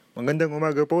Magandang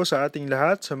umaga po sa ating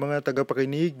lahat sa mga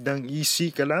tagapakinig ng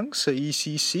EC ka lang sa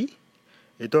ECC.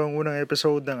 Ito ang unang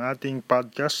episode ng ating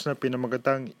podcast na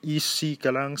pinamagatang EC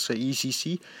ka lang sa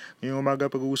ECC. Ngayong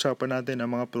umaga pag-uusapan natin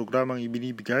ang mga programang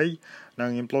ibinibigay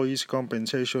ng Employees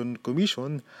Compensation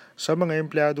Commission sa mga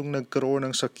empleyadong nagkaroon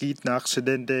ng sakit na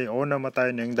aksidente o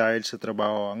namatay ng dahil sa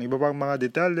trabaho. Ang iba pang mga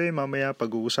detalye mamaya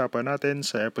pag-uusapan natin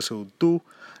sa episode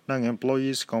 2 ng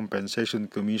Employees Compensation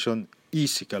Commission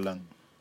EC ka lang.